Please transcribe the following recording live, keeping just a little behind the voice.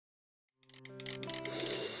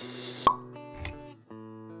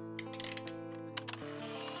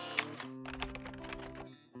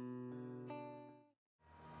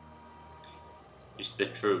It's the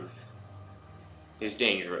truth. He's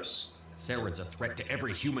dangerous. Saren's a threat to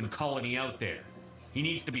every human colony out there. He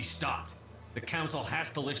needs to be stopped. The Council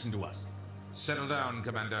has to listen to us. Settle down,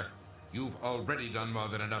 Commander. You've already done more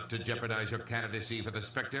than enough to jeopardize your candidacy for the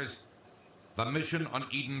Spectres. The mission on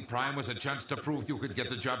Eden Prime was a chance to prove you could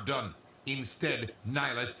get the job done. Instead,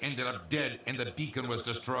 Nihilus ended up dead and the beacon was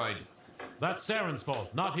destroyed. That's Saren's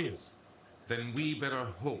fault, not his. Then we better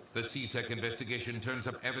hope the CSEC investigation turns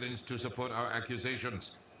up evidence to support our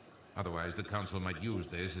accusations. Otherwise, the Council might use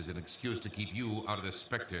this as an excuse to keep you out of the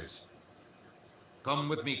Spectres. Come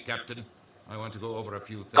with me, Captain. I want to go over a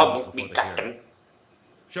few things Come with before me, the Captain. hearing.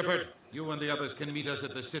 Shepard, you and the others can meet us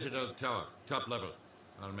at the Citadel Tower, top level.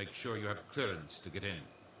 I'll make sure you have clearance to get in.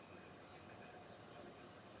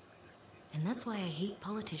 And that's why I hate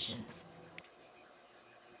politicians.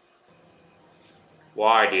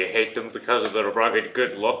 Why do you hate them? Because of their rugged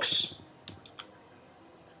good looks?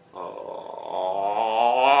 Oh.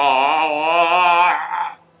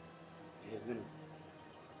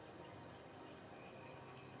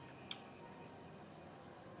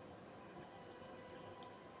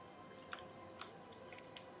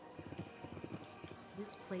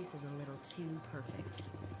 This place is a little too perfect.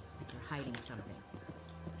 Like they're hiding something.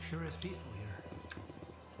 Sure is peaceful here.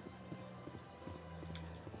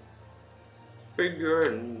 Figure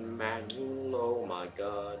and manual, oh my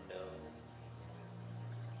god, no.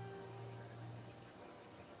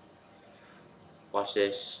 Watch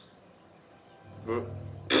this.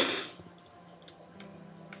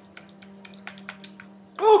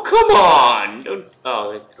 Oh, come on! Don't. Oh,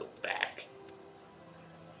 let's go back.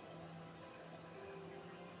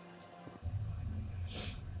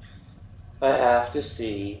 I have to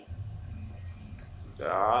see.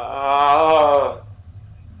 Ah.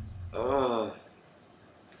 Oh.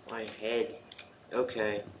 My head.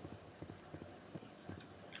 Okay.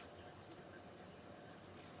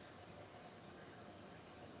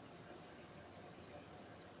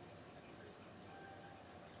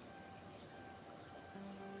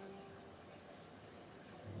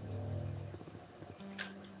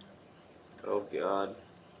 Oh god.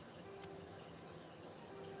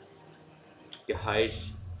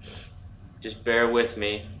 Guys, just bear with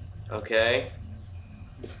me, okay?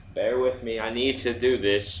 Bear with me, I need to do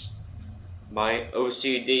this. My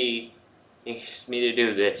OCD needs me to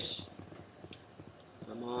do this.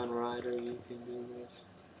 Come on, Ryder, you can do this.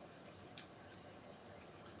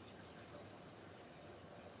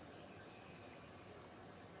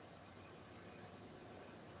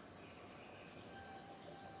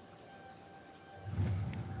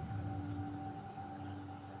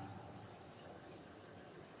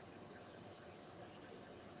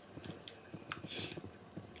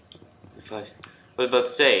 If I was about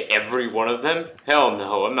to say, every one of them? Hell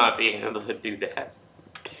no, I'm not being able to do that.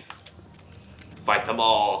 Fight them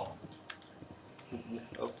all.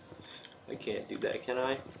 No, I can't do that, can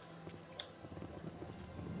I?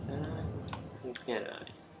 Can I?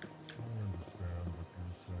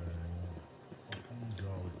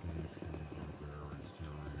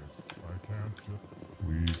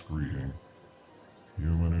 Please greeting.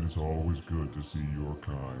 Human, it is always good to see your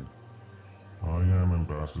kind. I am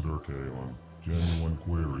Ambassador Kalen. Genuine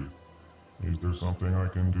query. Is there something I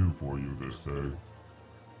can do for you this day?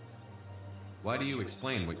 Why do you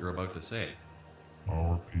explain what you're about to say?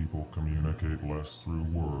 Our people communicate less through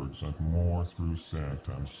words and more through scent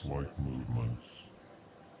and slight movements.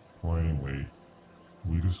 Plainly,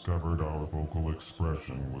 we discovered our vocal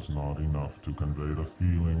expression was not enough to convey the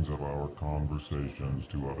feelings of our conversations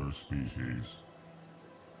to other species.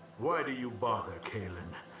 Why do you bother,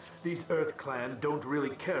 Kalen? These Earth Clan don't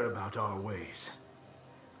really care about our ways.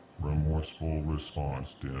 Remorseful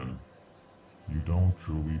response, Din. You don't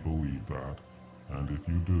truly believe that, and if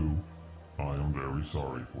you do, I am very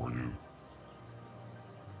sorry for you.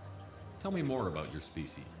 Tell me more about your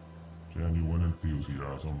species. Genuine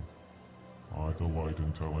enthusiasm. I delight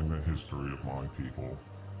in telling the history of my people.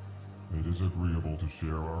 It is agreeable to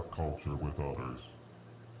share our culture with others.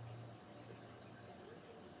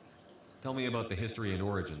 Tell me about the history and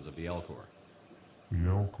origins of the Elcor. The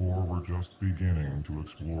Elcor were just beginning to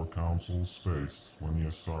explore Council space when the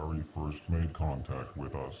Asari first made contact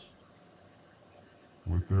with us.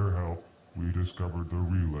 With their help, we discovered the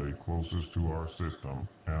relay closest to our system,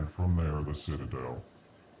 and from there the Citadel.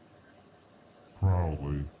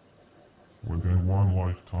 Proudly, within one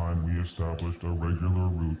lifetime we established a regular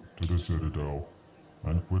route to the Citadel,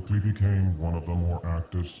 and quickly became one of the more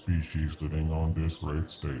active species living on this great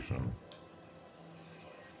station.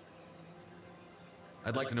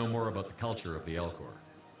 I'd like to know more about the culture of the Elcor.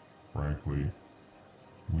 Frankly,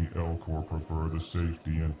 We Elcor prefer the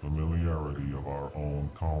safety and familiarity of our own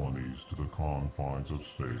colonies to the confines of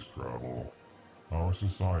space travel. Our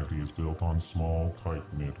society is built on small,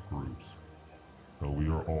 tight-knit groups. Though we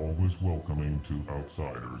are always welcoming to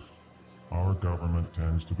outsiders, our government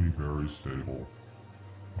tends to be very stable.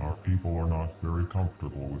 Our people are not very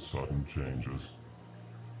comfortable with sudden changes.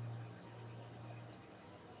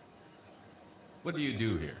 What do you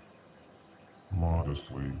do here?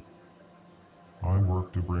 Modestly, I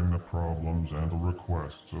work to bring the problems and the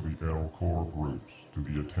requests of the Elcor groups to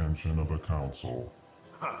the attention of the Council.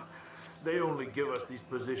 Ha! They only give us these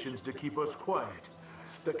positions to keep us quiet.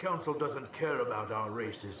 The Council doesn't care about our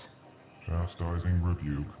races. Chastising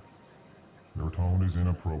rebuke. Your tone is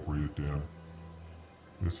inappropriate, Din.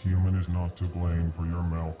 This human is not to blame for your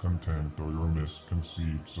malcontent or your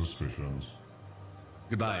misconceived suspicions.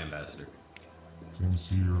 Goodbye, Ambassador.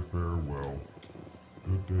 Sincere farewell.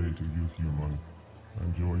 Good day to you, human.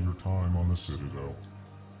 Enjoy your time on the Citadel.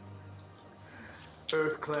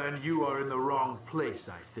 EarthClan, you are in the wrong place,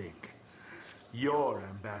 I think. Your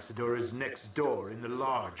ambassador is next door in the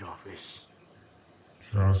large office.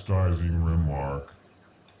 Chastising remark.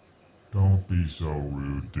 Don't be so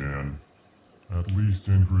rude, Dan. At least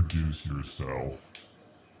introduce yourself.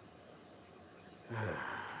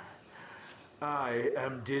 I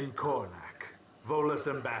am Din Korlak, Volus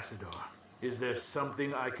ambassador. Is there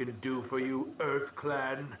something I can do for you,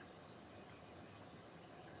 EarthClan?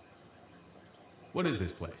 What is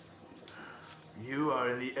this place? You are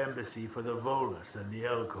in the embassy for the Volus and the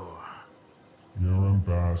Elcor. Your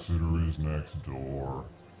ambassador is next door,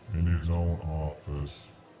 in his own office.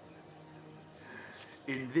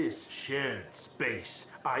 In this shared space,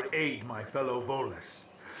 I aid my fellow Volus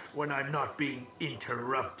when I'm not being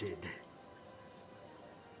interrupted.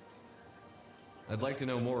 I'd like to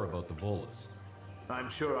know more about the Volus. I'm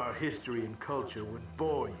sure our history and culture would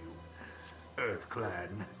bore you,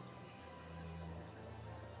 EarthClan.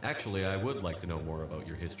 Actually, I would like to know more about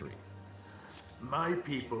your history. My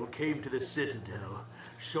people came to the Citadel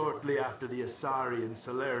shortly after the Asari and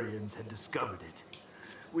Solarians had discovered it.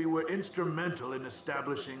 We were instrumental in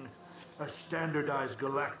establishing a standardized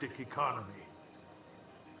galactic economy.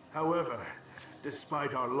 However,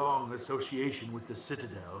 despite our long association with the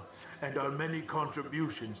Citadel and our many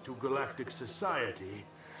contributions to galactic society,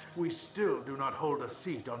 we still do not hold a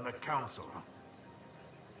seat on the Council.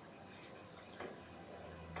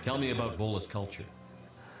 Tell me about Volus culture.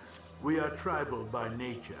 We are tribal by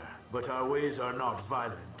nature, but our ways are not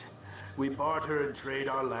violent. We barter and trade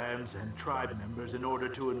our lands and tribe members in order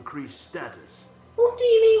to increase status.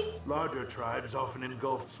 Larger tribes often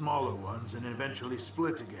engulf smaller ones and eventually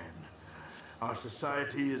split again. Our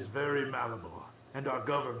society is very malleable, and our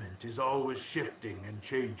government is always shifting and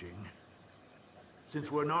changing.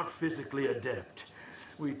 Since we're not physically adept,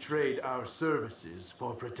 we trade our services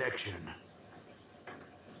for protection.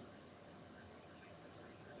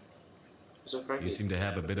 You seem to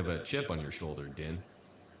have a bit of a chip on your shoulder, Din.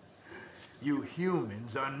 You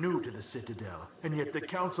humans are new to the Citadel, and yet the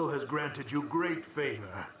Council has granted you great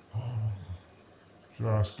favor.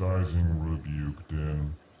 Chastising rebuke,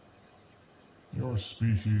 Din. Your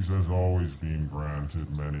species has always been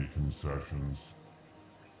granted many concessions.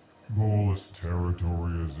 Volus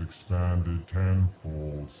territory has expanded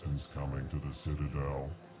tenfold since coming to the Citadel.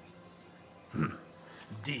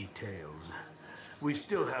 Details. We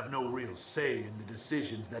still have no real say in the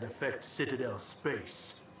decisions that affect Citadel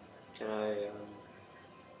space. Can I,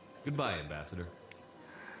 Goodbye, Ambassador.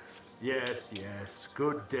 Yes, yes.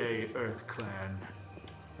 Good day, EarthClan.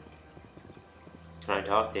 can I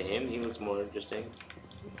talk to him? He looks more interesting.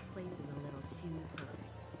 This place is a little too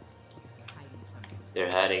perfect. They're hiding something.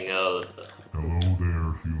 They're hiding out. Hello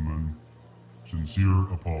there, human.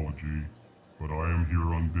 Sincere apology, but I am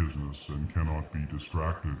here on business and cannot be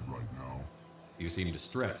distracted right now. You seem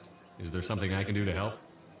distressed. Is there something I can do to help?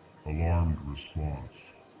 Alarmed response.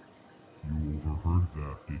 You overheard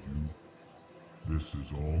that, did you? This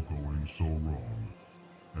is all going so wrong,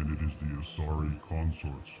 and it is the Asari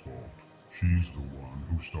consort's fault. She's the one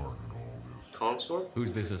who started all this. Consort?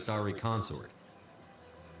 Who's this Asari consort?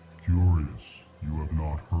 Curious, you have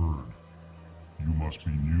not heard. You must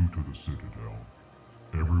be new to the Citadel.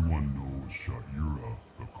 Everyone knows Sha'ira,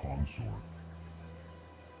 the consort.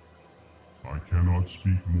 I cannot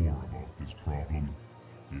speak more about this problem.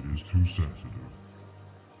 It is too sensitive.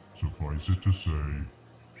 Suffice it to say,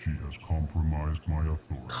 she has compromised my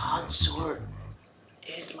authority. Consort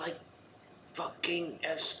is like fucking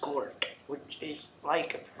escort, which is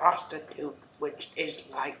like a prostitute, which is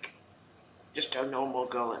like just a normal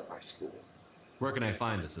girl at my school. Where can I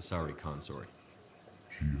find this Asari consort?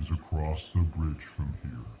 She is across the bridge from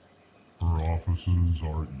here. Her offices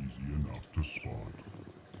are easy enough to spot.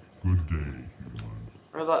 Good day, human.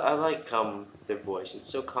 I like their voice. It's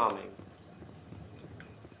so calming.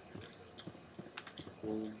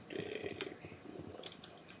 Good day,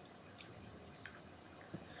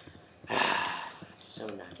 human. So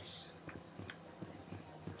nice.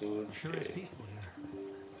 Good Sure is day. peaceful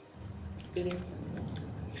here. Ding.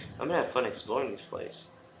 I'm gonna have fun exploring this place.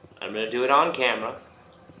 I'm gonna do it on camera.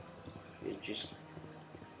 You just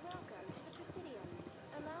Welcome to the Presidium.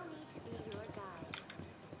 Allow me to be your guide.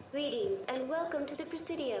 Greetings and welcome to the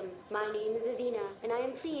Presidium. My name is Avina, and I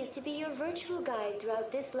am pleased to be your virtual guide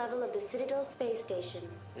throughout this level of the Citadel space station.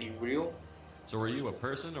 are you real? So are you a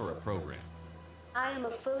person or a program? I am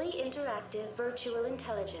a fully interactive virtual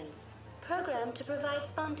intelligence, programmed to provide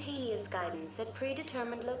spontaneous guidance at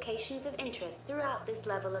predetermined locations of interest throughout this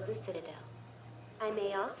level of the Citadel. I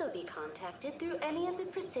may also be contacted through any of the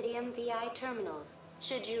Presidium VI terminals,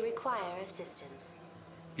 should you require assistance.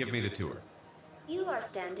 Give me the tour. You are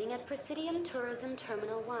standing at Presidium Tourism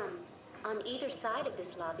Terminal 1. On either side of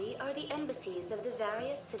this lobby are the embassies of the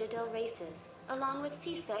various Citadel races, along with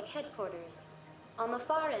CSEC headquarters. On the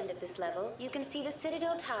far end of this level, you can see the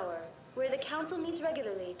Citadel Tower, where the Council meets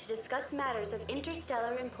regularly to discuss matters of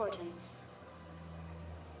interstellar importance.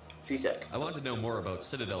 CSEC. I want to know more about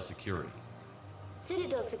Citadel security.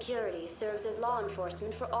 Citadel security serves as law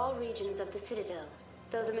enforcement for all regions of the Citadel,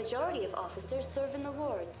 though the majority of officers serve in the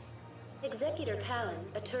wards. Executor Palin,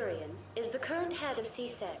 a Turian, is the current head of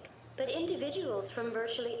CSEC, but individuals from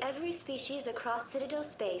virtually every species across Citadel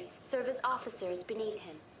space serve as officers beneath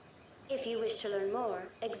him. If you wish to learn more,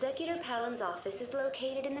 Executor Palin's office is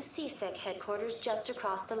located in the CSEC headquarters just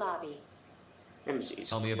across the lobby. Embassies.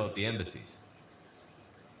 Tell me about the embassies.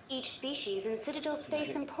 Each species in Citadel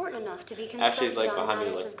space important enough to be Ashley's consulted like on behind me,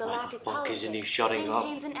 matters like, of galactic "What the fuck politics isn't he shutting up?"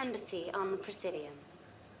 maintains an embassy on the Presidium.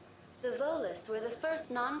 The Volus were the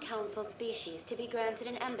first non-council species to be granted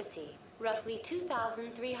an embassy, roughly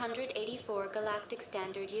 2,384 galactic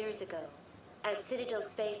standard years ago. As Citadel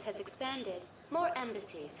space has expanded, more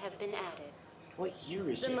embassies have been added. What year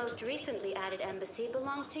is The it? most recently added embassy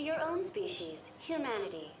belongs to your own species,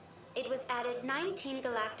 humanity. It was added 19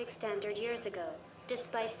 galactic standard years ago,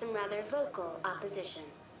 despite some rather vocal opposition.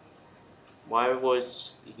 Why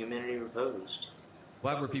was humanity opposed?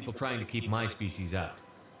 Why were people trying to keep my species out?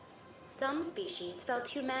 Some species felt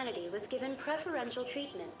humanity was given preferential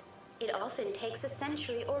treatment. It often takes a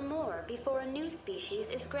century or more before a new species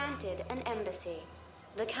is granted an embassy.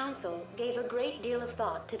 The Council gave a great deal of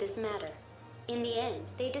thought to this matter. In the end,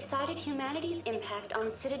 they decided humanity's impact on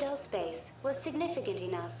Citadel space was significant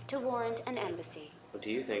enough to warrant an embassy. What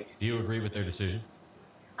do you think? Do you agree with their decision?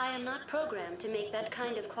 I am not programmed to make that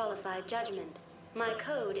kind of qualified judgment. My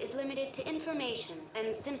code is limited to information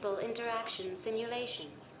and simple interaction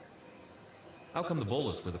simulations. How come the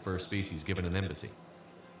Volus were the first species given an embassy?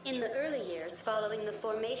 In the early years following the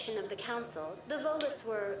formation of the Council, the Volus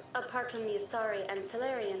were, apart from the Asari and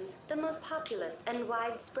Solarians, the most populous and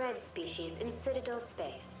widespread species in Citadel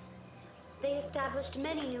space. They established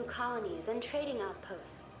many new colonies and trading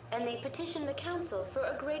outposts, and they petitioned the Council for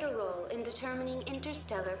a greater role in determining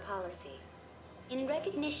interstellar policy. In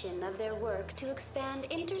recognition of their work to expand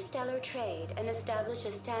interstellar trade and establish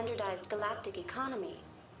a standardized galactic economy,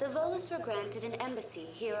 the Volus were granted an embassy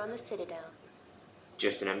here on the Citadel.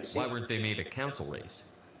 Just an embassy? Why weren't they made a council race?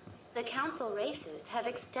 The Council races have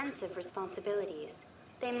extensive responsibilities.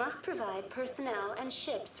 They must provide personnel and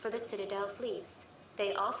ships for the Citadel fleets.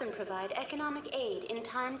 They often provide economic aid in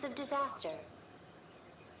times of disaster.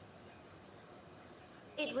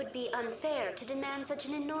 It would be unfair to demand such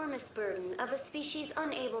an enormous burden of a species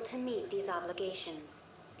unable to meet these obligations.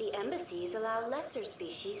 The embassies allow lesser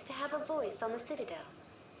species to have a voice on the Citadel.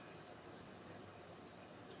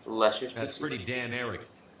 Lesser That's species? pretty damn arrogant.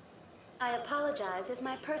 I apologize if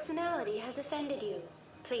my personality has offended you.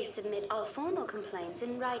 Please submit all formal complaints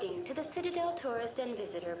in writing to the Citadel Tourist and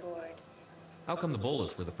Visitor Board. How come the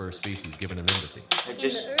Volus were the first species given an embassy?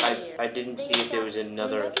 I didn't see if there was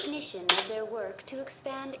another. In recognition of their work to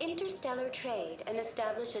expand interstellar trade and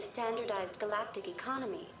establish a standardized galactic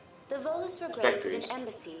economy, the Volus were granted an Spectres.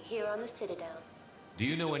 embassy here on the Citadel. Do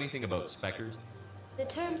you know anything about specters? The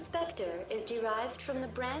term Spectre is derived from the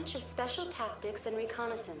branch of Special Tactics and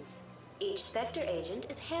Reconnaissance. Each Spectre agent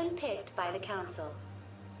is handpicked by the Council.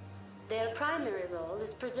 Their primary role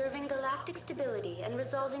is preserving galactic stability and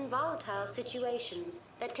resolving volatile situations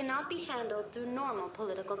that cannot be handled through normal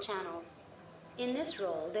political channels. In this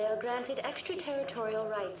role, they are granted extraterritorial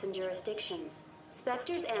rights and jurisdictions.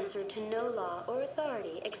 Spectres answer to no law or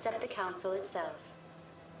authority except the Council itself.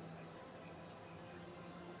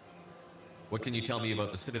 What can you tell me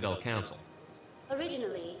about the Citadel Council?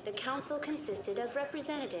 Originally, the council consisted of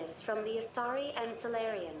representatives from the Asari and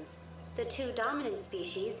Salarians, the two dominant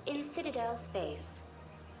species in Citadel space.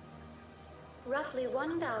 Roughly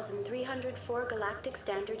 1,304 galactic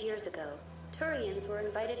standard years ago, Turians were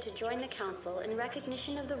invited to join the council in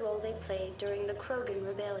recognition of the role they played during the Krogan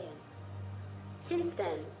Rebellion. Since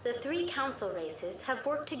then, the three council races have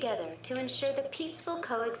worked together to ensure the peaceful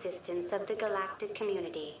coexistence of the galactic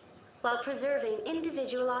community, while preserving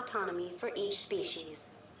individual autonomy for each species.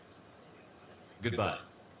 Goodbye.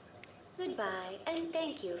 Goodbye, and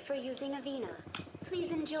thank you for using Avina. Please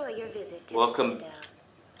enjoy your visit to Welcome. the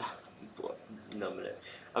Citadel. No,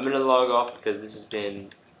 I'm gonna log off because this has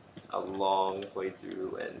been a long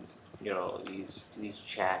playthrough, and you know these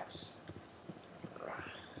chats,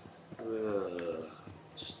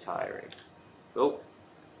 just tiring. Oh.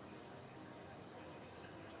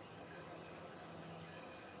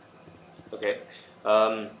 Okay.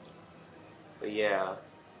 But yeah.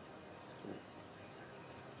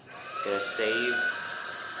 Gonna save.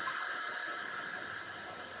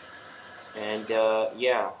 And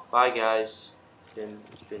yeah, bye guys.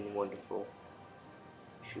 It's been wonderful.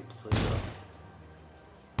 Shoot the place up.